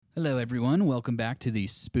Hello, everyone. Welcome back to the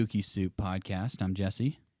Spooky Soup podcast. I'm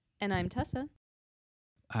Jesse. And I'm Tessa.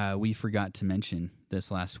 We forgot to mention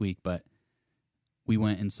this last week, but we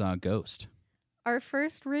went and saw Ghost. Our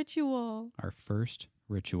first ritual.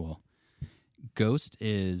 Ghost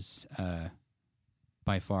is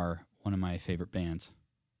by far one of my favorite bands,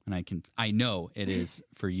 and I know it is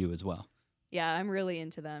for you as well. Yeah, I'm really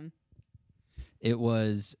into them. It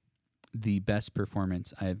was the best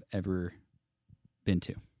performance I've ever been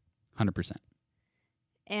to, 100%.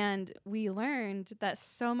 And we learned that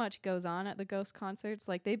so much goes on at the Ghost concerts.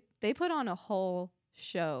 Like they put on a whole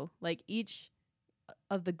show. Like each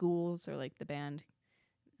of the ghouls or like the band,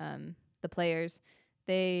 the players,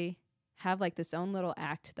 they have like this own little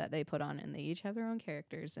act that they put on, and they each have their own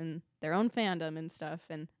characters and their own fandom and stuff.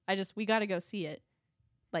 And we got to go see it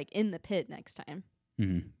like in the pit next time.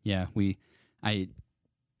 Mm-hmm. Yeah, I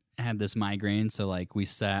had this migraine, so like we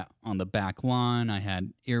sat on the back lawn. I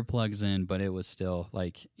had earplugs in, but it was still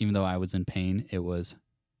like, even though I was in pain, it was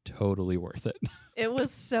totally worth it. It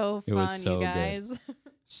was so fun, it was so you guys. Good.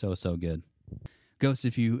 So good. Ghost,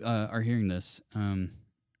 if you are hearing this,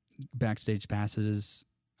 backstage passes,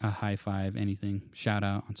 a high five, anything, shout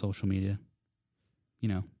out on social media, you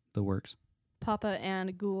know, the works. Papa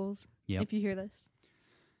and ghouls, yep. If you hear this.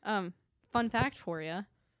 Fun fact for you.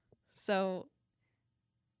 So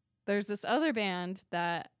there's this other band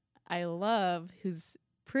that I love who's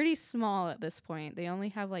pretty small at this point. They only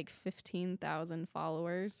have like 15,000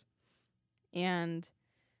 followers. And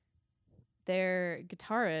their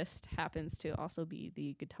guitarist happens to also be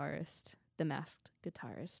the masked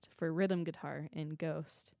guitarist for rhythm guitar in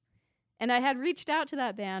Ghost. And I had reached out to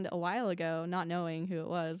that band a while ago, not knowing who it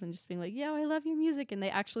was, and just being like, yo, I love your music. And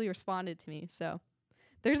they actually responded to me. So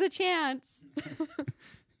there's a chance.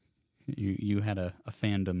 You had a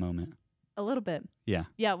fandom moment. A little bit. Yeah.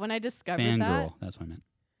 Yeah, when I discovered Fangirl, that's what I meant.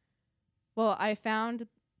 Well, I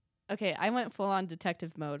went full on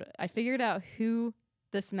detective mode. I figured out who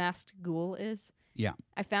this masked ghoul is. Yeah.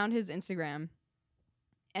 I found his Instagram,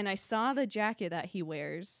 and I saw the jacket that he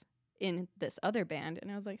wears in this other band,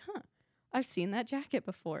 and I was like, I've seen that jacket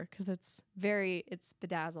before, because it's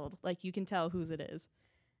bedazzled. Like, you can tell whose it is.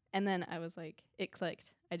 And then I was like, it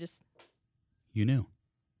clicked. You knew.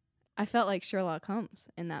 I felt like Sherlock Holmes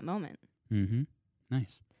in that moment. Mm-hmm.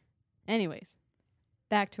 Nice. Anyways,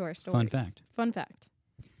 back to our stories. Fun fact.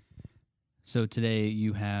 So today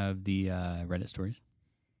you have the Reddit stories.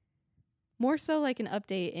 More so like an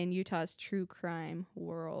update in Utah's true crime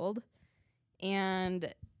world,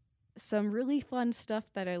 and some really fun stuff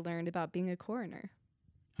that I learned about being a coroner.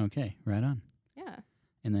 Okay, right on. Yeah.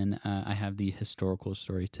 And then I have the historical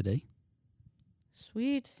story today.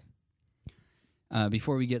 Sweet.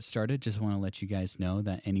 Before we get started, just want to let you guys know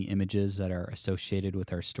that any images that are associated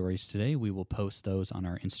with our stories today, we will post those on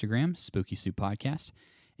our Instagram, Spooky Soup Podcast.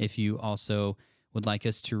 If you also would like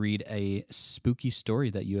us to read a spooky story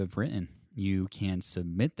that you have written, you can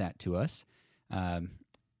submit that to us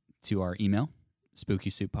to our email,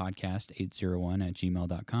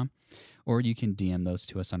 spookysouppodcast801@gmail.com, or you can DM those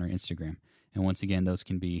to us on our Instagram. And once again, those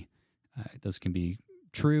can be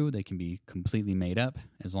true. They can be completely made up.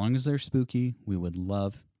 As long as they're spooky, we would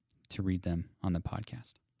love to read them on the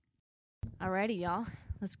podcast. Alrighty, y'all.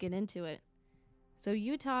 Let's get into it. So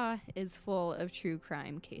Utah is full of true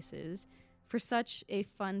crime cases. For such a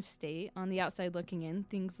fun state, on the outside looking in,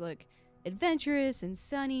 things look adventurous and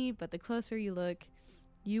sunny, but the closer you look,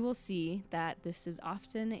 you will see that this is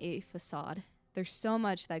often a facade. There's so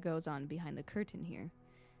much that goes on behind the curtain here.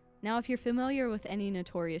 Now, if you're familiar with any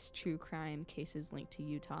notorious true crime cases linked to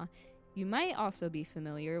Utah, you might also be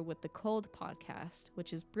familiar with the Cold podcast,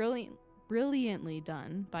 which is brilliantly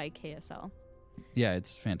done by KSL. Yeah,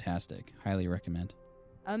 it's fantastic. Highly recommend.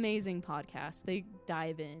 Amazing podcast. They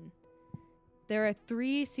dive in. There are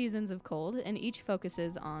 3 seasons of Cold, and each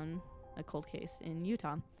focuses on a cold case in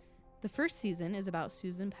Utah. The first season is about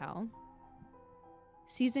Susan Powell.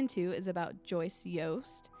 Season 2 is about Joyce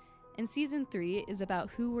Yost. And Season 3 is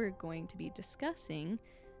about who we're going to be discussing,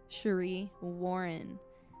 Cherie Warren.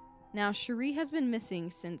 Now, Cherie has been missing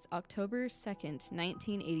since October 2nd,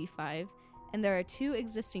 1985, and there are 2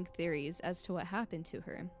 existing theories as to what happened to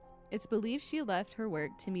her. It's believed she left her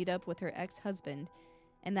work to meet up with her ex-husband,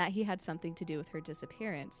 and that he had something to do with her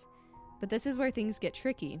disappearance. But this is where things get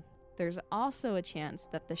tricky. There's also a chance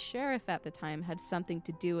that the sheriff at the time had something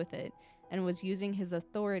to do with it, and was using his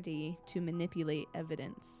authority to manipulate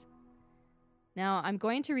evidence. Now, I'm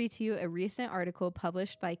going to read to you a recent article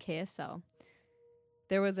published by KSL.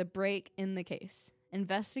 There was a break in the case.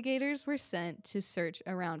 Investigators were sent to search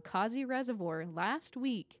around Kazi Reservoir last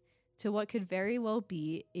week to what could very well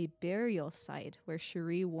be a burial site where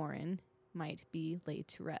Cherie Warren might be laid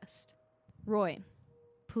to rest. Roy.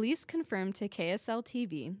 Police confirmed to KSL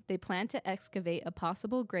TV they plan to excavate a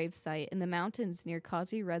possible grave site in the mountains near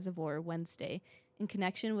Causey Reservoir Wednesday in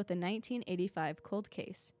connection with a 1985 cold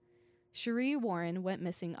case. Cherie Warren went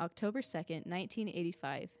missing October 2nd,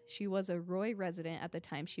 1985. She was a Roy resident at the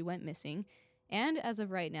time she went missing, and as of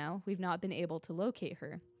right now, we've not been able to locate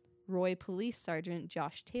her, Roy Police Sergeant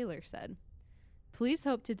Josh Taylor said. Police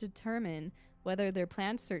hope to determine whether their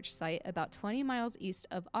planned search site about 20 miles east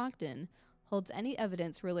of Ogden holds any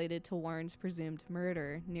evidence related to Warren's presumed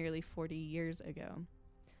murder nearly 40 years ago.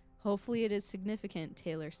 Hopefully it is significant,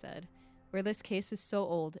 Taylor said. Where this case is so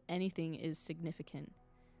old, anything is significant.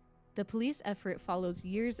 The police effort follows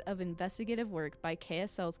years of investigative work by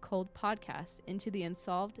KSL's Cold podcast into the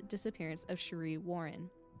unsolved disappearance of Cherie Warren.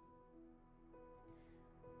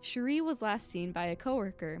 Cherie was last seen by a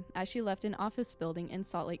coworker as she left an office building in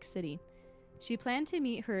Salt Lake City. She planned to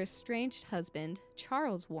meet her estranged husband,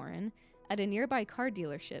 Charles Warren, at a nearby car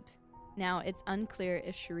dealership. Now it's unclear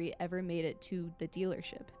if Cherie ever made it to the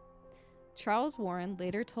dealership. Charles Warren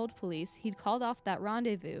later told police he'd called off that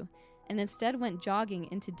rendezvous and instead went jogging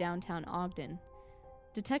into downtown Ogden.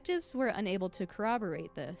 Detectives were unable to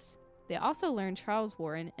corroborate this. They also learned Charles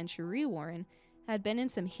Warren and Cherie Warren had been in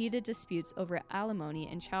some heated disputes over alimony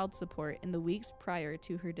and child support in the weeks prior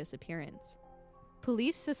to her disappearance.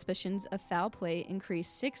 Police suspicions of foul play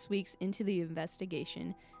increased 6 weeks into the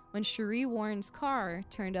investigation when Cherie Warren's car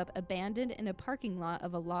turned up abandoned in a parking lot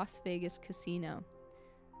of a Las Vegas casino.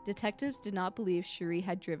 Detectives did not believe Cherie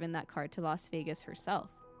had driven that car to Las Vegas herself.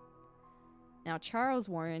 Now, Charles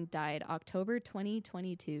Warren died October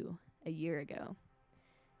 2022, a year ago.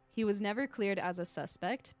 He was never cleared as a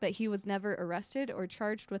suspect, but he was never arrested or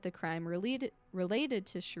charged with a crime related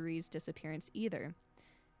to Cherie's disappearance either.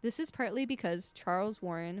 This is partly because Charles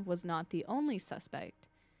Warren was not the only suspect.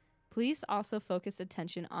 Police also focused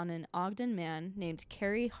attention on an Ogden man named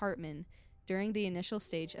Kerry Hartman during the initial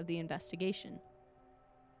stage of the investigation.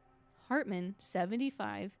 Hartman,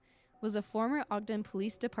 75, was a former Ogden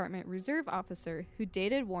Police Department reserve officer who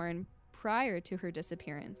dated Warren prior to her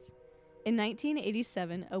disappearance. In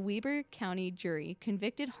 1987, a Weber County jury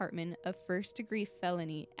convicted Hartman of first-degree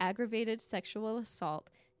felony, aggravated sexual assault,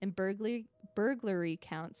 and burglary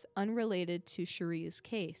counts unrelated to Cherie's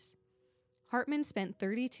case. Hartman spent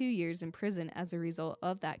 32 years in prison as a result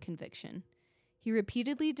of that conviction. He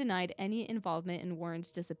repeatedly denied any involvement in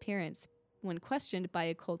Warren's disappearance when questioned by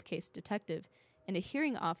a cold case detective and a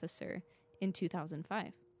hearing officer in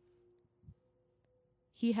 2005.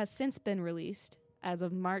 He has since been released as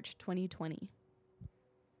of March 2020.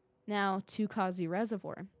 Now to Causey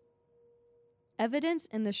Reservoir. Evidence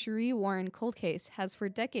in the Cherie Warren cold case has for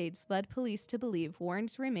decades led police to believe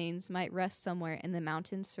Warren's remains might rest somewhere in the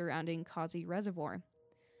mountains surrounding Causey Reservoir.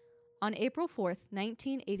 On April 4,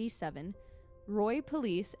 1987, Roy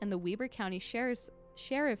Police and the Weber County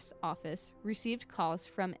Sheriff's Office received calls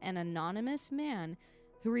from an anonymous man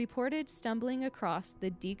who reported stumbling across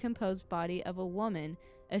the decomposed body of a woman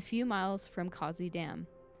a few miles from Causey Dam.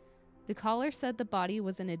 The caller said the body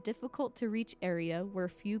was in a difficult-to-reach area where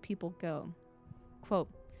few people go. Quote,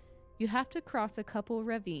 "You have to cross a couple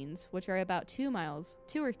ravines, which are about 2 miles,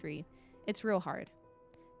 2 or 3. It's real hard,"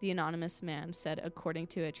 the anonymous man said according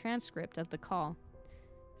to a transcript of the call.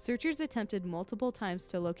 Searchers attempted multiple times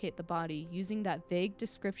to locate the body using that vague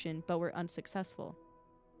description but were unsuccessful.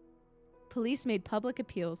 Police made public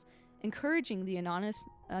appeals encouraging the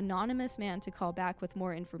anonymous man to call back with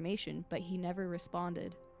more information, but he never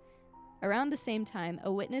responded. Around the same time,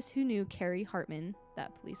 a witness who knew Kerry Hartman,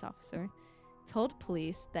 that police officer, told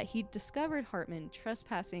police that he'd discovered Hartman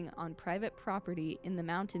trespassing on private property in the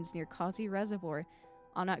mountains near Causey Reservoir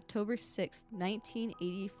on October 6,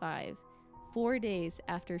 1985, 4 days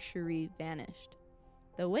after Cherie vanished.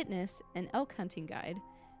 The witness, an elk hunting guide,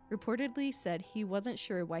 reportedly said he wasn't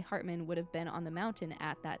sure why Hartman would have been on the mountain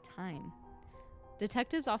at that time.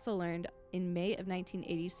 Detectives also learned in May of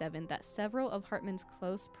 1987 that several of Hartman's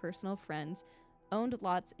close personal friends owned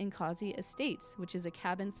lots in Causey Estates, which is a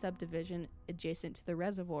cabin subdivision adjacent to the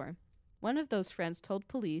reservoir. One of those friends told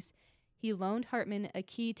police he loaned Hartman a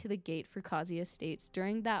key to the gate for Causey Estates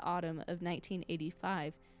during that autumn of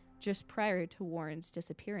 1985, just prior to Warren's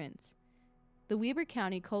disappearance. The Weber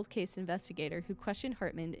County cold case investigator who questioned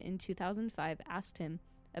Hartman in 2005 asked him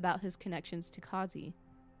about his connections to Causey.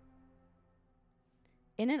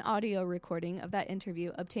 In an audio recording of that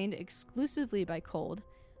interview obtained exclusively by Cold,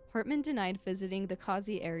 Hartman denied visiting the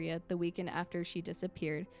Causey area the weekend after she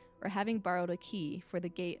disappeared or having borrowed a key for the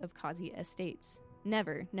gate of Causey Estates.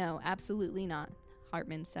 Never, no, absolutely not,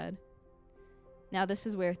 Hartman said. Now, this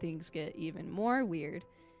is where things get even more weird.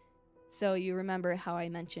 So you remember how I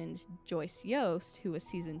mentioned Joyce Yost, who was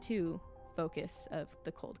season 2 focus of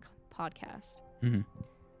the Cold podcast. Mm-hmm.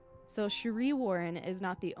 So Cherie Warren is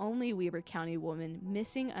not the only Weber County woman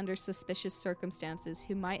missing under suspicious circumstances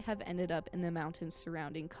who might have ended up in the mountains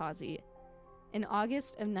surrounding Kazi. In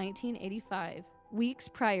August of 1985, weeks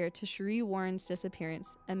prior to Cherie Warren's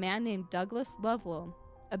disappearance, a man named Douglas Lovell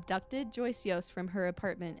abducted Joyce Yost from her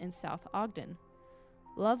apartment in South Ogden.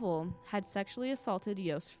 Lovell had sexually assaulted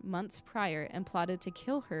Yost months prior and plotted to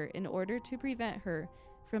kill her in order to prevent her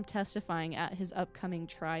from testifying at his upcoming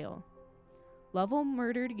trial. Lovell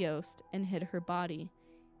murdered Yost and hid her body.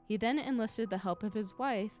 He then enlisted the help of his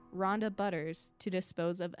wife, Rhonda Butters, to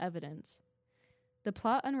dispose of evidence. The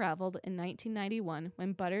plot unraveled in 1991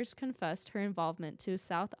 when Butters confessed her involvement to a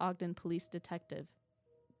South Ogden police detective.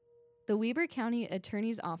 The Weber County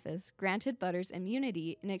Attorney's Office granted Butters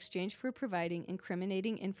immunity in exchange for providing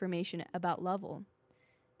incriminating information about Lovell.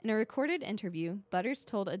 In a recorded interview, Butters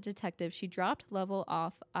told a detective she dropped Lovell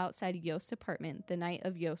off outside Yost's apartment the night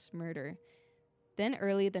of Yost's murder. Then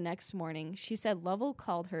early the next morning, she said Lovell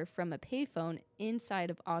called her from a payphone inside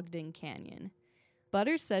of Ogden Canyon.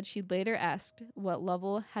 Butters said she'd later asked what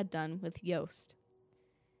Lovell had done with Yost.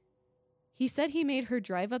 He said he made her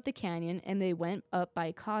drive up the canyon and they went up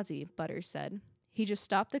by Kazi, Butters said. He just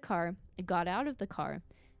stopped the car and got out of the car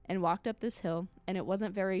and walked up this hill, and it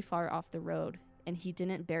wasn't very far off the road, and he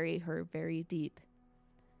didn't bury her very deep.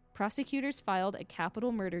 Prosecutors filed a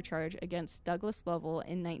capital murder charge against Douglas Lovell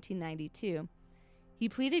in 1992. He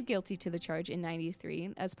pleaded guilty to the charge in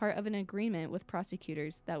 1993 as part of an agreement with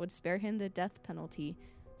prosecutors that would spare him the death penalty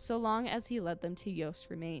so long as he led them to Yost's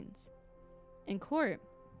remains. In court,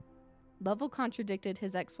 Lovell contradicted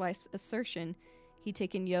his ex-wife's assertion he'd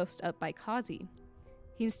taken Yost up by Kazi.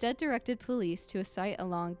 He instead directed police to a site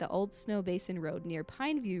along the Old Snow Basin Road near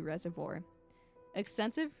Pineview Reservoir.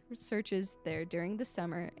 Extensive searches there during the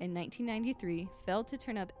summer in 1993 failed to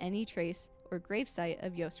turn up any trace or gravesite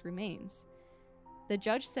of Yost's remains. The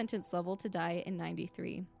judge sentenced Lovell to die in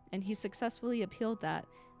 1993, and he successfully appealed that,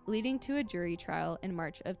 leading to a jury trial in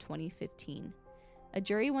March of 2015. A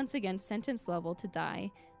jury once again sentenced Lovell to die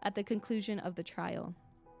at the conclusion of the trial.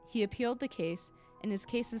 He appealed the case, and his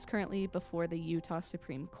case is currently before the Utah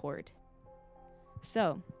Supreme Court.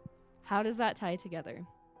 So, how does that tie together?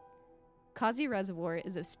 Kazi Reservoir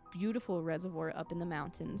is a beautiful reservoir up in the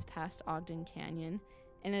mountains past Ogden Canyon,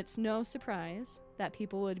 and it's no surprise that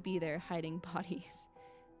people would be there hiding bodies.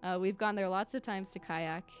 We've gone there lots of times to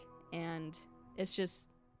kayak, and it's just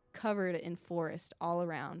covered in forest all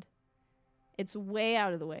around. It's way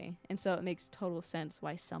out of the way, and so it makes total sense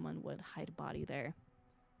why someone would hide a body there.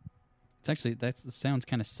 It's actually, that sounds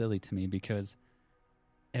kind of silly to me because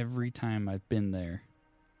every time I've been there,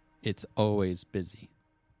 it's always busy.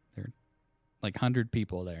 There are like 100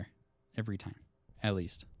 people there every time, at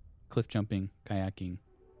least. Cliff jumping, kayaking,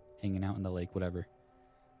 hanging out in the lake, whatever.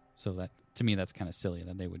 So that, to me, that's kind of silly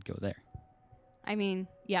that they would go there. I mean,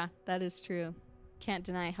 yeah, that is true. Can't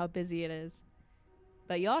deny how busy it is.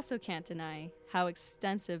 But you also can't deny how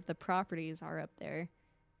extensive the properties are up there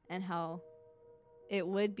and how it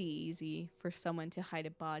would be easy for someone to hide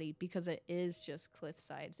a body because it is just cliff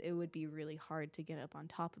sides. It would be really hard to get up on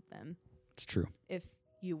top of them. It's true. If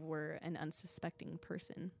you were an unsuspecting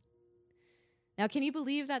person. Now, can you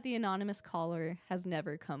believe that the anonymous caller has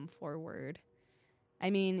never come forward? I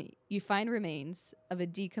mean, you find remains of a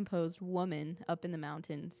decomposed woman up in the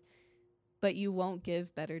mountains, but you won't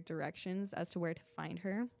give better directions as to where to find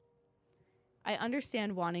her. I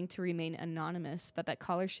understand wanting to remain anonymous, but that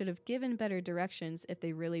caller should have given better directions if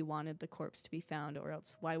they really wanted the corpse to be found, or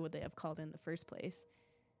else why would they have called in the first place?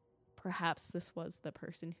 Perhaps this was the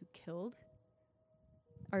person who killed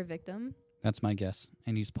our victim? That's my guess,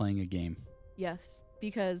 and he's playing a game. Yes,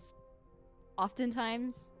 because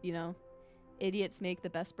oftentimes, idiots make the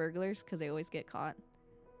best burglars because they always get caught.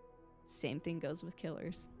 Same thing goes with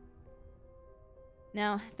killers.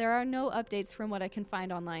 Now, there are no updates from what I can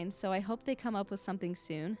find online, so I hope they come up with something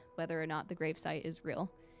soon, whether or not the gravesite is real.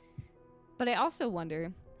 But I also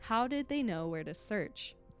wonder, how did they know where to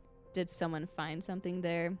search? Did someone find something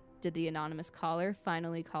there? Did the anonymous caller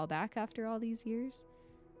finally call back after all these years?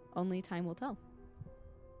 Only time will tell.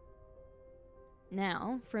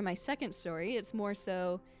 Now, for my second story, it's more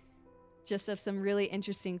so just of some really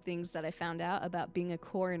interesting things that I found out about being a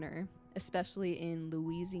coroner, especially in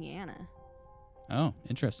Louisiana. Oh,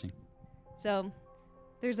 interesting. So,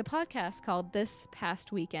 there's a podcast called This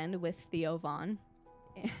Past Weekend with Theo Vaughn.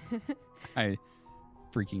 I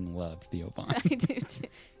freaking love Theo Vaughn. I do too.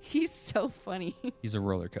 He's so funny. He's a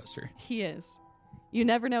roller coaster. He is. You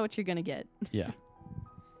never know what you're going to get. Yeah.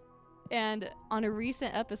 And on a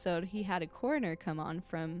recent episode, he had a coroner come on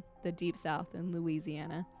from the Deep South in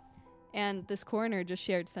Louisiana. And this coroner just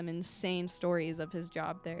shared some insane stories of his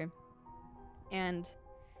job there. And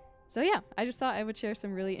so, yeah, I just thought I would share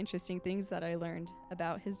some really interesting things that I learned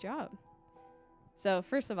about his job. So,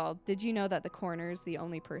 first of all, did you know that the coroner is the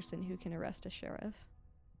only person who can arrest a sheriff?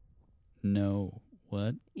 No.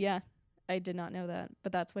 What? Yeah, I did not know that,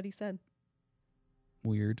 but that's what he said.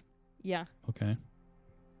 Weird. Yeah. Okay.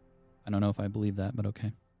 I don't know if I believe that, but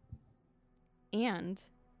okay. And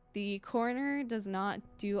the coroner does not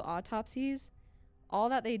do autopsies. All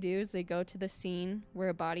that they do is they go to the scene where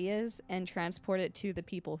a body is and transport it to the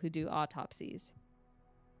people who do autopsies.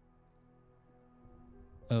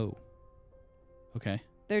 Oh. Okay.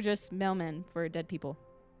 They're just mailmen for dead people.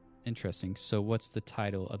 Interesting. So what's the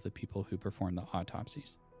title of the people who perform the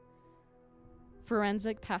autopsies?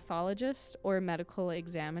 Forensic pathologist or medical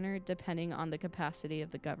examiner, depending on the capacity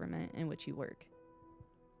of the government in which you work.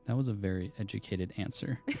 That was a very educated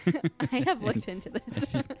answer. I have looked into this.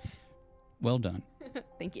 Well done.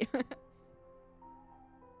 Thank you.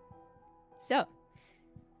 So,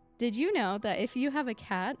 did you know that if you have a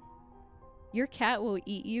cat, your cat will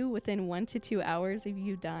eat you within 1 to 2 hours of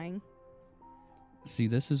you dying? See,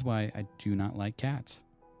 this is why I do not like cats.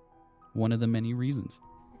 One of the many reasons.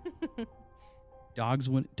 Dogs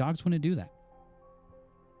wouldn't do that.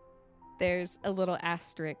 There's a little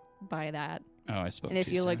asterisk by that. Oh, I spoke. And if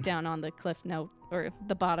you look down on the cliff note or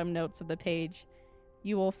the bottom notes of the page,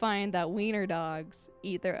 you will find that wiener dogs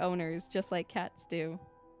eat their owners just like cats do.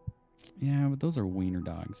 Yeah, but those are wiener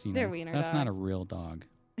dogs. They're wiener dogs. That's not a dogs. real dog.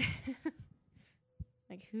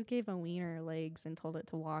 Like, who gave a wiener legs and told it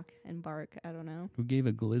to walk and bark? I don't know. Who gave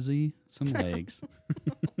a glizzy some legs?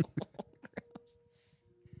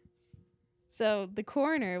 So the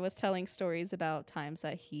coroner was telling stories about times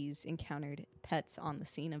that he's encountered pets on the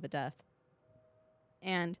scene of a death.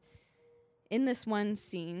 And in this one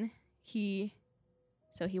scene, he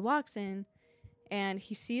walks in and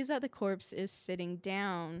he sees that the corpse is sitting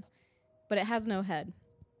down, but it has no head.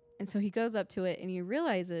 And so he goes up to it and he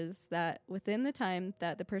realizes that within the time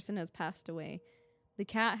that the person has passed away, the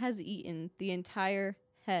cat has eaten the entire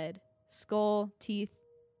head, skull, teeth,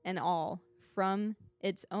 and all from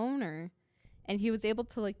its owner. And he was able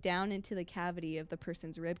to look down into the cavity of the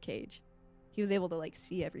person's rib cage. He was able to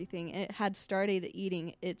see everything. And it had started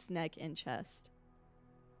eating its neck and chest.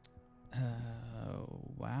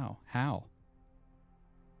 Wow. How?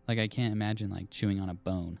 I can't imagine chewing on a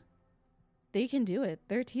bone. They can do it.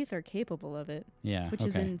 Their teeth are capable of it. Yeah. Which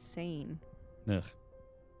is insane. Ugh.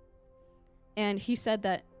 And he said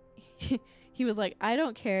that he was like, I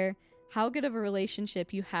don't care how good of a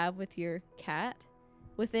relationship you have with your cat.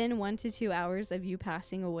 Within 1 to 2 hours of you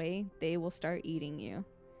passing away, they will start eating you.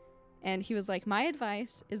 And he was like, my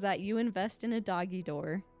advice is that you invest in a doggy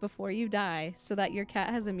door before you die so that your cat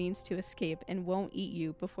has a means to escape and won't eat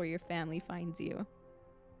you before your family finds you.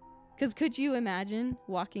 Because could you imagine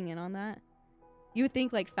walking in on that? You would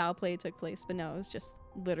think foul play took place, but no, it was just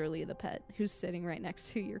literally the pet who's sitting right next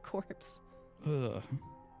to your corpse. Ugh.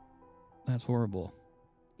 That's horrible.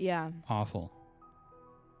 Yeah. Awful.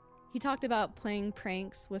 He talked about playing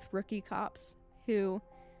pranks with rookie cops who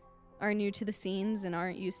are new to the scenes and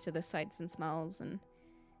aren't used to the sights and smells. And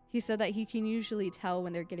he said that he can usually tell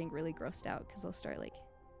when they're getting really grossed out because they'll start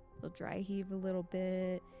they'll dry heave a little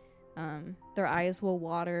bit. Their eyes will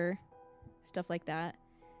water, stuff like that.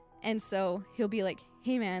 And so he'll be like,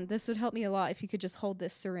 hey man, this would help me a lot if you could just hold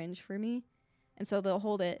this syringe for me. And so they'll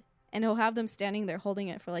hold it and he'll have them standing there holding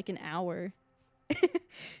it for an hour.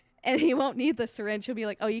 And he won't need the syringe. He'll be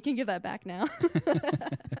like, oh, you can give that back now.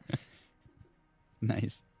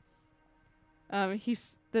 Nice.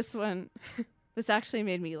 This actually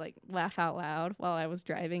made me laugh out loud while I was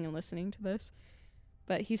driving and listening to this.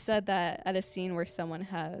 But he said that at a scene where someone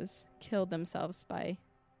has killed themselves by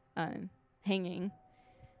hanging,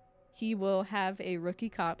 he will have a rookie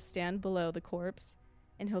cop stand below the corpse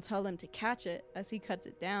and he'll tell them to catch it as he cuts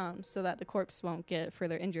it down so that the corpse won't get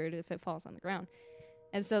further injured if it falls on the ground.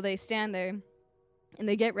 And so they stand there and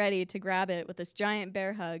they get ready to grab it with this giant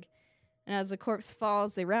bear hug. And as the corpse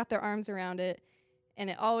falls, they wrap their arms around it. And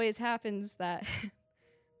it always happens that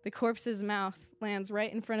the corpse's mouth lands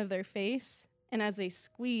right in front of their face. And as they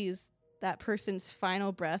squeeze, that person's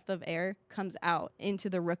final breath of air comes out into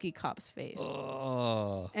the rookie cop's face.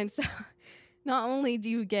 Oh. And so not only do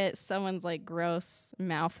you get someone's gross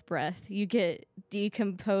mouth breath, you get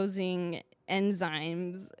decomposing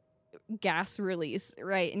enzymes, gas release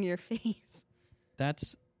right in your face.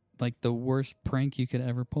 That's the worst prank you could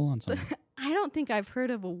ever pull on someone. I don't think I've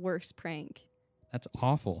heard of a worse prank. That's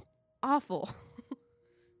awful. Awful.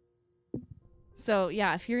 So,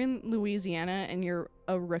 yeah, if you're in Louisiana and you're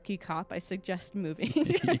a rookie cop, I suggest moving.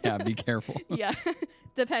 Yeah, be careful. Yeah,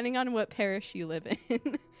 depending on what parish you live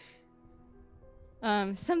in.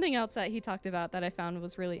 Something else that he talked about that I found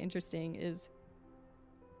was really interesting is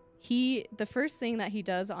the first thing that he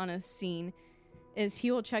does on a scene is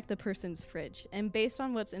he will check the person's fridge. And based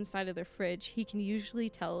on what's inside of their fridge, he can usually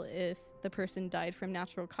tell if the person died from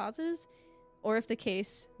natural causes or if the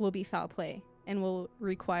case will be foul play and will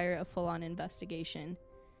require a full-on investigation.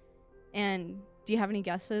 And do you have any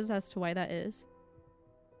guesses as to why that is?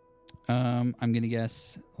 I'm going to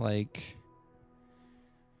guess, like,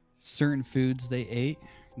 certain foods they ate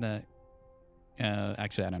that...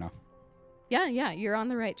 actually, I don't know. Yeah, you're on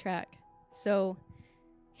the right track. So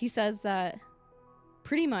he says that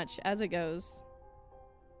pretty much as it goes,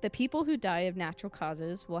 the people who die of natural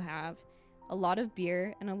causes will have a lot of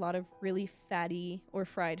beer and a lot of really fatty or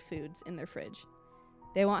fried foods in their fridge.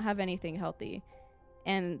 They won't have anything healthy.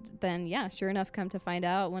 And then, yeah, sure enough, come to find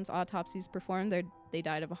out, once autopsies performed, they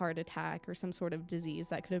died of a heart attack or some sort of disease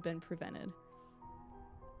that could have been prevented.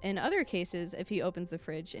 In other cases, if he opens the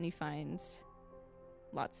fridge and he finds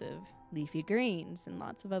lots of leafy greens and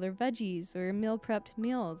lots of other veggies or meal-prepped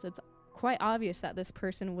meals, it's quite obvious that this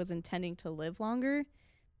person was intending to live longer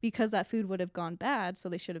because that food would have gone bad, so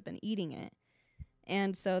they should have been eating it.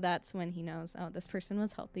 And so that's when he knows, oh, this person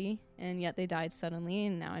was healthy, and yet they died suddenly,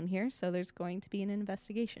 and now I'm here, so there's going to be an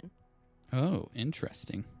investigation. Oh,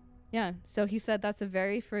 interesting. Yeah, so he said that's the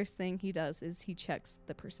very first thing he does is he checks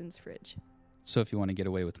the person's fridge. So if you want to get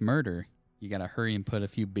away with murder, you got to hurry and put a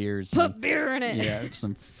few beers. Put beer in it. Yeah,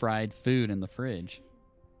 some fried food in the fridge.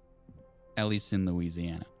 At least in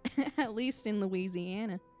Louisiana. At least in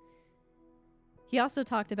Louisiana. He also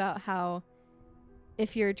talked about how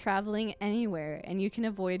if you're traveling anywhere and you can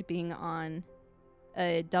avoid being on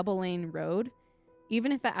a double-lane road,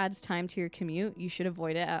 even if it adds time to your commute, you should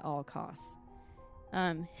avoid it at all costs.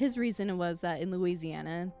 His reason was that in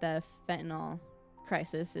Louisiana, the fentanyl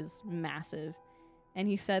crisis is massive. And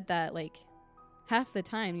he said that, like, half the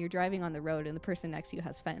time you're driving on the road and the person next to you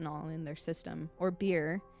has fentanyl in their system, or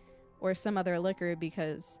beer, or some other liquor,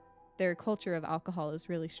 because their culture of alcohol is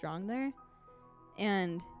really strong there.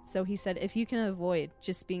 And so he said if you can avoid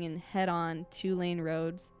just being in head-on 2-lane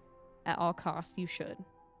roads at all costs, you should.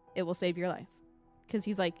 It will save your life. Because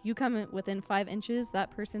he's like, you come within 5 inches,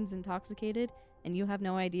 that person's intoxicated, and you have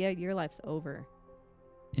no idea, your life's over.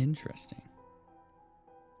 Interesting.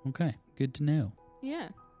 Okay, good to know. Yeah.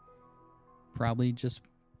 Probably just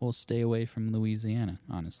will stay away from Louisiana,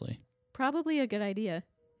 honestly. Probably a good idea.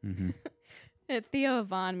 Mm-hmm. Theo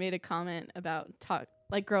Vaughn made a comment about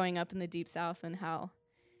growing up in the Deep South and how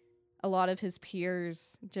a lot of his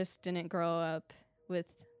peers just didn't grow up with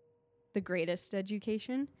the greatest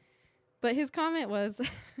education. But his comment was,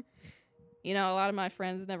 a lot of my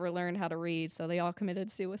friends never learned how to read, so they all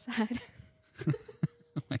committed suicide.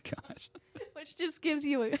 Oh my gosh. Which just gives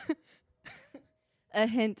you a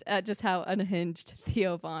hint at just how unhinged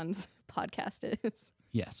Theo Vaughn's podcast is.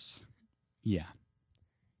 Yes. Yeah.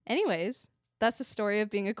 Anyways, that's the story of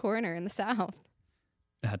being a coroner in the South.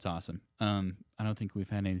 That's awesome. I don't think we've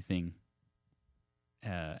had anything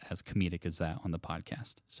as comedic as that on the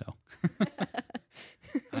podcast. So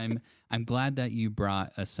I'm glad that you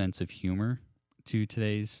brought a sense of humor to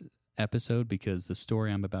today's episode, because the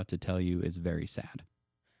story I'm about to tell you is very sad.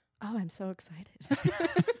 Oh, I'm so excited.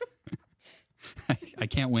 I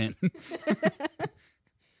can't win.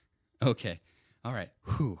 Okay. All right.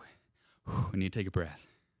 Whew. I need to take a breath.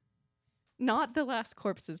 Not the last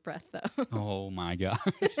corpse's breath, though. Oh, my gosh.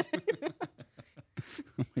 Oh,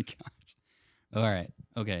 my gosh. All right.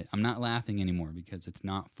 Okay. I'm not laughing anymore because it's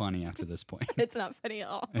not funny after this point. It's not funny at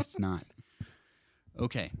all. It's not.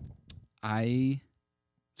 Okay. Sorry,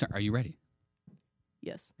 are you ready?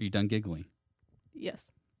 Yes. Are you done giggling?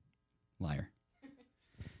 Yes. Liar.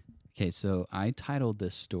 Okay, so I titled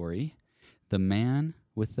this story, The Man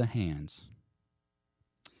with the Hands.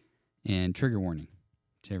 And trigger warning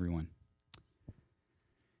to everyone.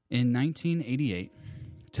 In 1988,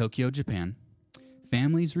 Tokyo, Japan,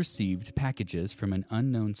 families received packages from an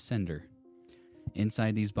unknown sender.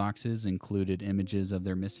 Inside these boxes included images of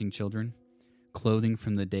their missing children, clothing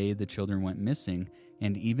from the day the children went missing,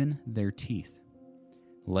 and even their teeth.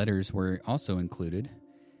 Letters were also included,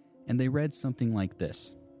 and they read something like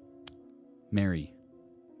this: Mary,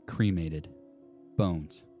 cremated,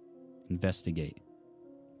 bones, investigate,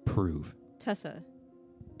 prove. Tessa,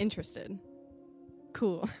 interested.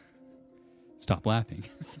 Cool. Stop laughing.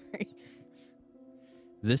 Sorry.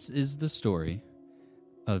 This is the story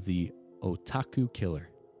of the Otaku Killer.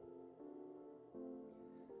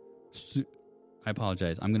 I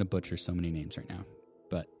apologize. I'm going to butcher so many names right now,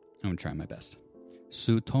 but I'm going to try my best.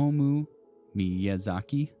 Tsutomu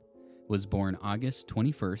Miyazaki was born August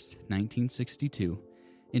 21st, 1962,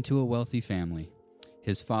 into a wealthy family.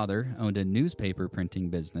 His father owned a newspaper printing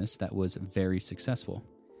business that was very successful.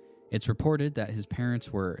 It's reported that his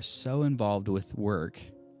parents were so involved with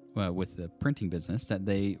with the printing business, that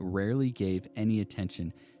they rarely gave any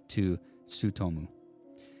attention to Tsutomu.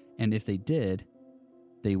 And if they did,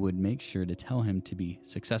 they would make sure to tell him to be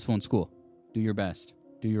successful in school. Do your best.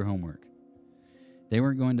 Do your homework. They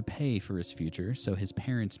weren't going to pay for his future, so his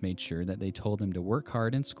parents made sure that they told him to work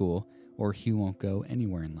hard in school or he won't go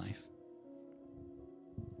anywhere in life.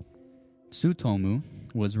 Tsutomu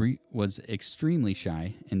was extremely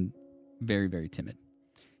shy and very, very timid.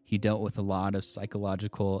 He dealt with a lot of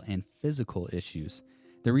psychological and physical issues.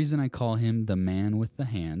 The reason I call him the man with the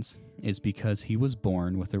hands is because he was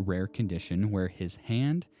born with a rare condition where his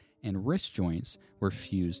hand and wrist joints were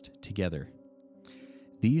fused together.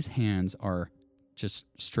 These hands are just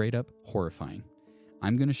straight up horrifying.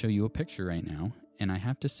 I'm going to show you a picture right now, and I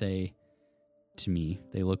have to say, to me,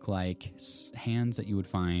 they look like hands that you would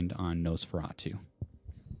find on Nosferatu.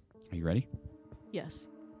 Are you ready? Yes.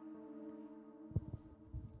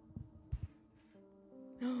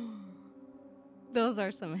 Those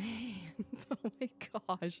are some hands. Oh my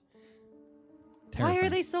gosh. Terrifying. Why are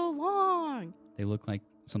they so long? They look like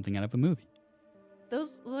something out of a movie.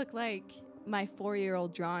 Those look like my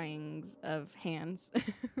 4-year-old drawings of hands.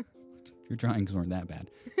 Your drawings weren't that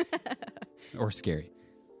bad. Or scary.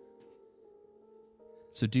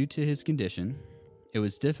 So due to his condition, it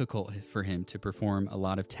was difficult for him to perform a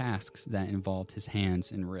lot of tasks that involved his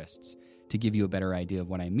hands and wrists. To give you a better idea of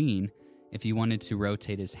what I mean, if he wanted to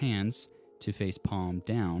rotate his hands to face palm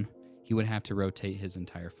down, he would have to rotate his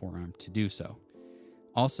entire forearm to do so.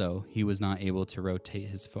 Also, he was not able to rotate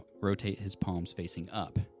his palms facing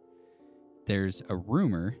up. There's a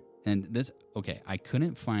rumor, and I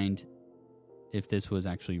couldn't find if this was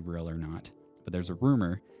actually real or not, but there's a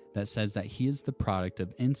rumor that says that he is the product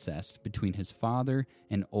of incest between his father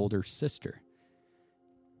and older sister.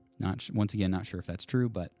 Once again, not sure if that's true,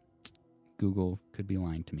 but Google could be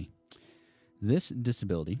lying to me. This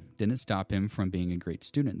disability didn't stop him from being a great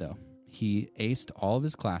student, though. He aced all of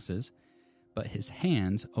his classes, but his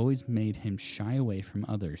hands always made him shy away from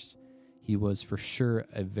others. He was for sure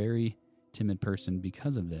a very timid person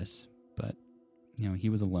because of this, but, he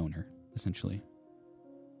was a loner, essentially.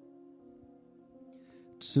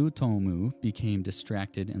 Tsutomu became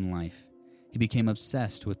distracted in life. He became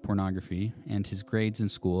obsessed with pornography, and his grades in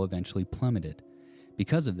school eventually plummeted.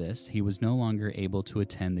 Because of this, he was no longer able to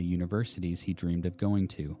attend the universities he dreamed of going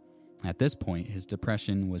to. At this point, his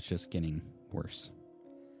depression was just getting worse.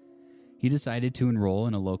 He decided to enroll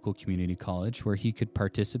in a local community college where he could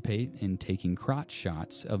participate in taking crotch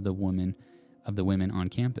shots of the women on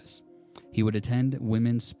campus. He would attend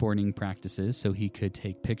women's sporting practices so he could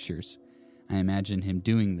take pictures. I imagine him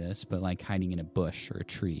doing this, but like hiding in a bush or a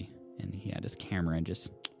tree, and he had his camera and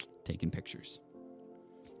just taking pictures.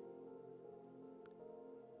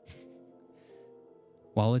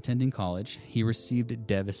 While attending college, he received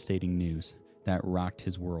devastating news that rocked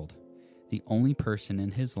his world. The only person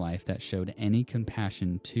in his life that showed any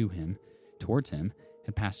compassion towards him,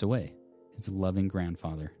 had passed away, his loving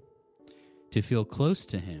grandfather. To feel close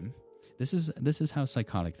to him, this is how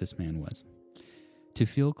psychotic this man was. To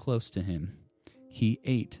feel close to him, he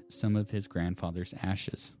ate some of his grandfather's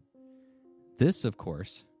ashes. This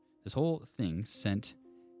whole thing sent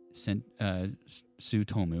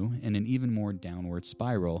Tsutomu in an even more downward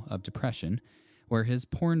spiral of depression, where his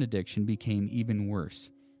porn addiction became even worse,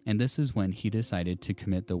 and this is when he decided to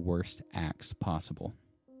commit the worst acts possible.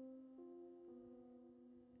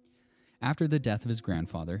 After the death of his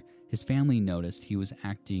grandfather, his family noticed he was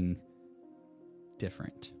acting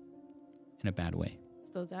different in a bad way. It's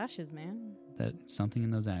those ashes, man. Something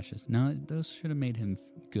in those ashes. No, those should have made him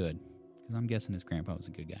good. Because I'm guessing his grandpa was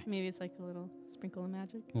a good guy. Maybe it's like a little sprinkle of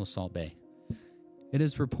magic. A little Salt Bae. It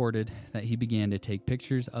is reported that he began to take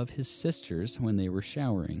pictures of his sisters when they were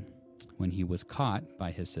showering. When he was caught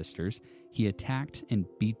by his sisters, he attacked and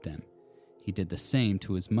beat them. He did the same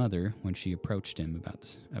to his mother when she approached him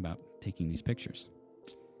about taking these pictures.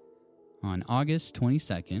 On August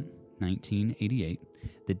 22nd, 1988,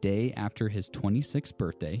 the day after his 26th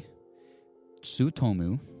birthday,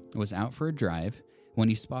 Tsutomu was out for a drive when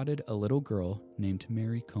he spotted a little girl named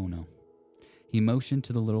Mary Kono. He motioned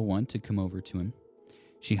to the little one to come over to him.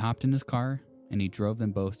 She hopped in his car, and he drove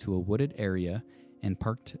them both to a wooded area and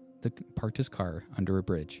parked his car under a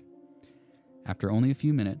bridge. After only a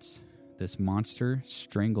few minutes, this monster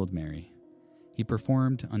strangled Mary. He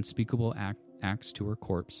performed unspeakable acts to her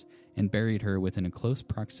corpse and buried her within a close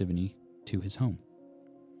proximity to his home.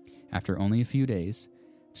 After only a few days,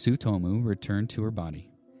 Tsutomu returned to her body.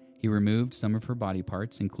 He removed some of her body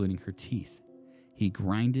parts, including her teeth. He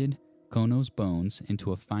grinded Kono's bones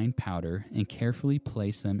into a fine powder and carefully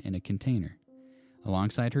placed them in a container.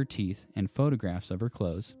 Alongside her teeth and photographs of her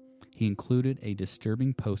clothes, he included a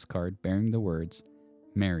disturbing postcard bearing the words,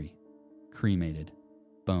 "Mary, cremated,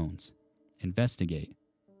 bones, investigate,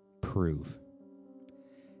 prove."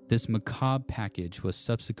 This macabre package was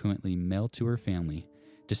subsequently mailed to her family.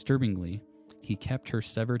 Disturbingly, he kept her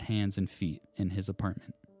severed hands and feet in his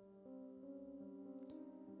apartment.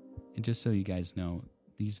 And just so you guys know,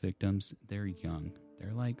 these victims, they're young.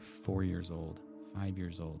 They're like 4 years old, 5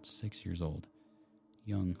 years old, 6 years old.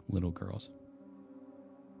 Young little girls.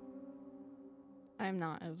 I'm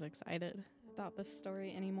not as excited about this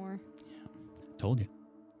story anymore. Yeah, told you.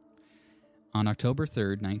 On October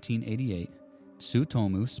 3rd, 1988,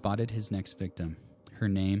 Tsutomu spotted his next victim. Her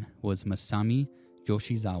name was Masami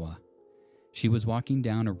Yoshizawa. She was walking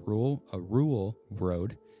down a rural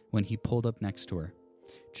road when he pulled up next to her.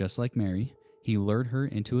 Just like Mary, he lured her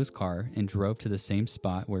into his car and drove to the same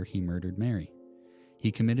spot where he murdered Mary.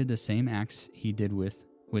 He committed the same acts he did with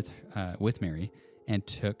Mary and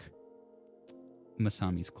took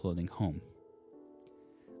Masami's clothing home.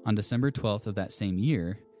 On December 12th of that same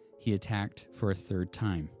year, he attacked for a third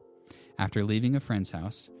time. After leaving a friend's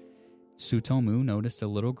house, Tsutomu noticed a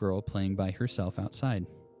little girl playing by herself outside.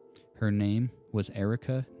 Her name was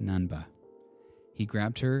Erika Nanba. He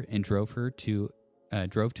grabbed her and drove to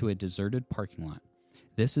a deserted parking lot.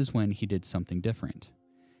 This is when he did something different.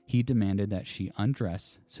 He demanded that she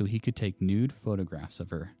undress so he could take nude photographs of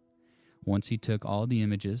her. Once he took all the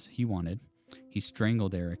images he wanted, he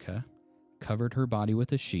strangled Erika, covered her body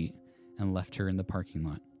with a sheet, and left her in the parking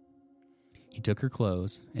lot. He took her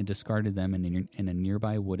clothes and discarded them in a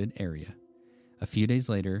nearby wooded area. A few days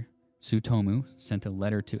later, Tsutomu sent a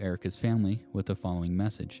letter to Erika's family with the following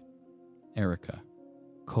message. Erika,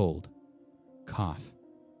 cold, cough,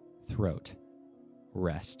 throat,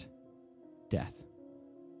 rest, death.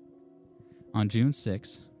 On June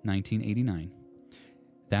 6, 1989,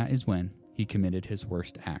 that is when he committed his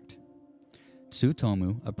worst act.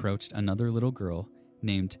 Tsutomu approached another little girl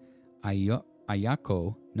named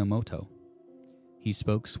Ayako Nomoto. He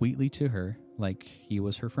spoke sweetly to her like he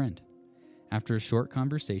was her friend. After a short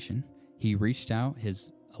conversation, he reached out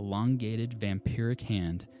his elongated vampiric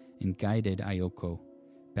hand and guided Ayako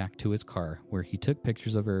back to his car, where he took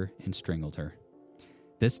pictures of her and strangled her.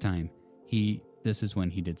 This time, this is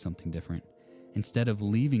when he did something different. Instead of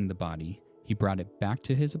leaving the body, he brought it back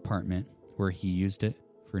to his apartment, where he used it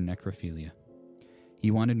for necrophilia.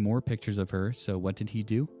 He wanted more pictures of her, so what did he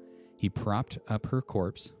do? He propped up her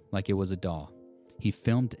corpse like it was a doll. He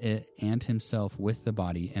filmed it and himself with the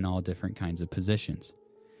body in all different kinds of positions.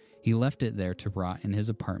 He left it there to rot in his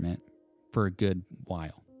apartment for a good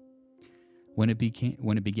while. When it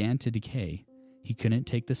began to decay, he couldn't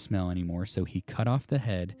take the smell anymore, so he cut off the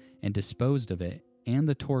head and disposed of it and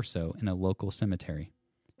the torso in a local cemetery.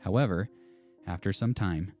 However, after some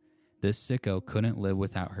time, this sicko couldn't live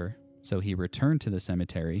without her, so he returned to the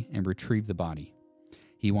cemetery and retrieved the body.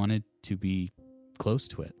 He wanted to be close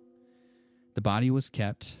to it. The body was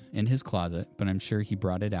kept in his closet, but I'm sure he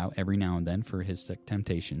brought it out every now and then for his sick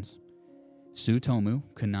temptations. Tsutomu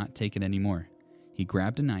could not take it anymore. He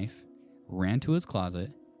grabbed a knife, ran to his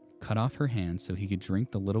closet, cut off her hands so he could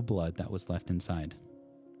drink the little blood that was left inside.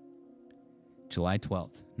 July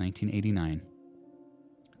 12th, 1989.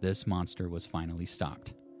 This monster was finally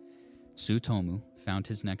stopped. Tsutomu found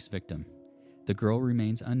his next victim. The girl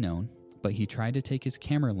remains unknown, but he tried to take his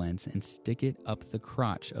camera lens and stick it up the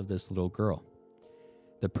crotch of this little girl.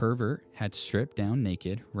 The pervert had stripped down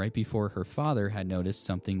naked right before her father had noticed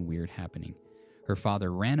something weird happening. Her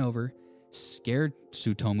father ran over, scared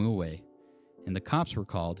Tsutomu away, and the cops were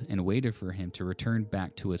called and waited for him to return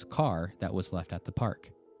back to his car that was left at the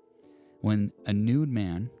park. When a nude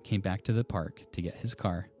man came back to the park to get his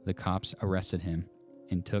car, the cops arrested him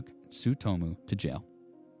and took Tsutomu to jail.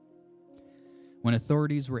 When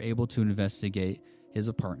authorities were able to investigate his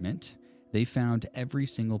apartment, they found every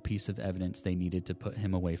single piece of evidence they needed to put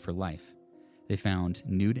him away for life. They found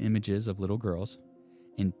nude images of little girls,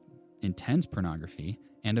 intense pornography,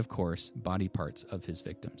 and of course, body parts of his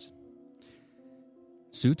victims.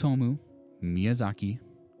 Tsutomu Miyazaki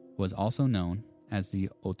was also known as the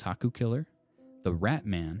Otaku Killer, the Rat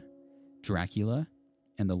Man, Dracula,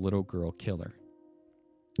 and the Little Girl Killer.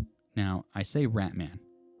 Now, I say Rat Man,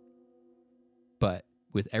 but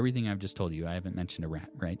with everything I've just told you, I haven't mentioned a rat,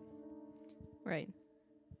 right? Right.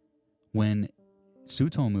 When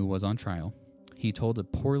Tsutomu was on trial. He told a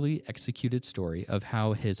poorly executed story of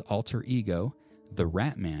how his alter ego, the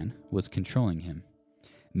Rat Man, was controlling him,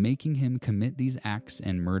 making him commit these acts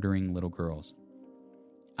and murdering little girls.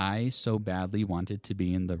 I so badly wanted to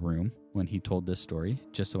be in the room when he told this story,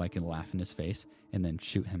 just so I could laugh in his face and then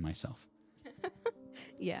shoot him myself.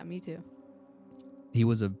 Yeah, me too. He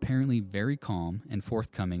was apparently very calm and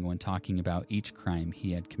forthcoming when talking about each crime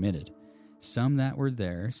he had committed. Some that were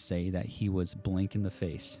there say that he was blank in the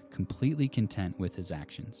face, completely content with his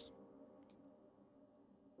actions.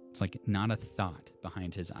 It's like not a thought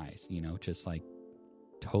behind his eyes, just like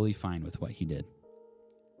totally fine with what he did.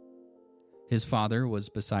 His father was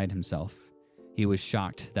beside himself. He was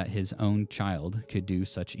shocked that his own child could do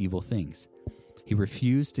such evil things. He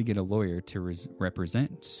refused to get a lawyer to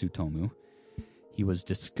represent Tsutomu. He was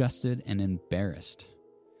disgusted and embarrassed.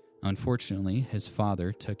 Unfortunately, his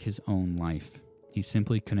father took his own life. He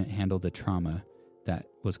simply couldn't handle the trauma that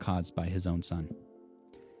was caused by his own son.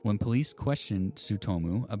 When police questioned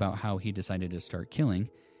Tsutomu about how he decided to start killing,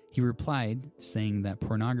 he replied saying that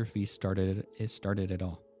pornography started it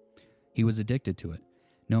all. He was addicted to it.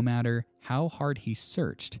 No matter how hard he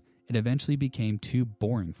searched, it eventually became too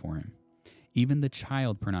boring for him. Even the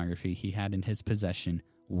child pornography he had in his possession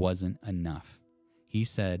wasn't enough. He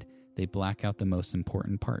said they black out the most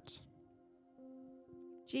important parts.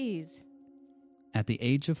 Jeez. At the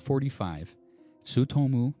age of 45,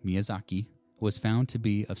 Tsutomu Miyazaki was found to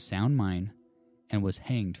be of sound mind and was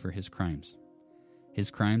hanged for his crimes.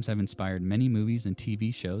 His crimes have inspired many movies and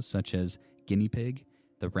TV shows such as Guinea Pig,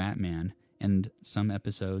 The Rat Man, and some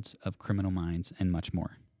episodes of Criminal Minds, and much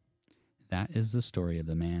more. That is the story of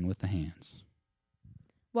the man with the hands.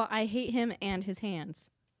 Well, I hate him and his hands.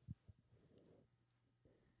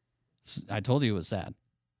 I told you it was sad.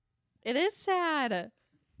 It is sad.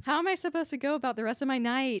 How am I supposed to go about the rest of my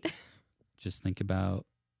night? Just think about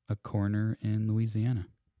a coroner in Louisiana.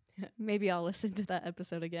 Maybe I'll listen to that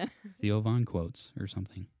episode again. Theo Von quotes or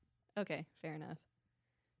something. Okay, fair enough.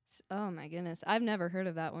 Oh my goodness. I've never heard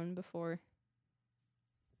of that one before.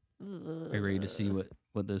 Are you ready to see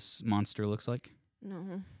what this monster looks like?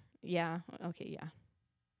 No. Yeah. Okay, yeah.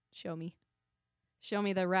 Show me. Show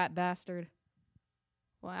me the rat bastard.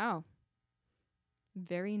 Wow.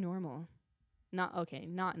 Very normal. Not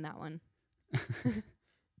in that one.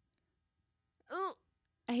 Oh,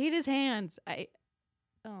 I hate his hands. His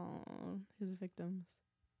victims.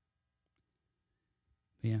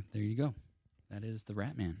 Yeah, there you go. That is the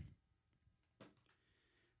Rat Man.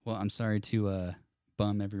 Well, I'm sorry to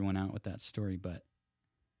bum everyone out with that story, but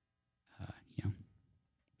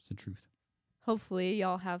it's the truth. Hopefully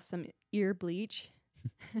y'all have some ear bleach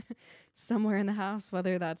somewhere in the house,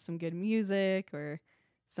 whether that's some good music or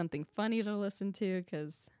something funny to listen to,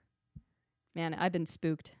 because, man, I've been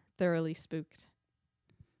spooked, thoroughly spooked.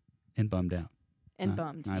 And bummed out. And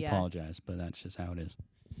bummed, I apologize, but that's just how it is.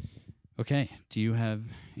 Okay, do you have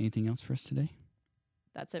anything else for us today?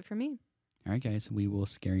 That's it for me. All right, guys, we will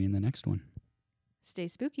scare you in the next one. Stay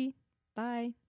spooky. Bye.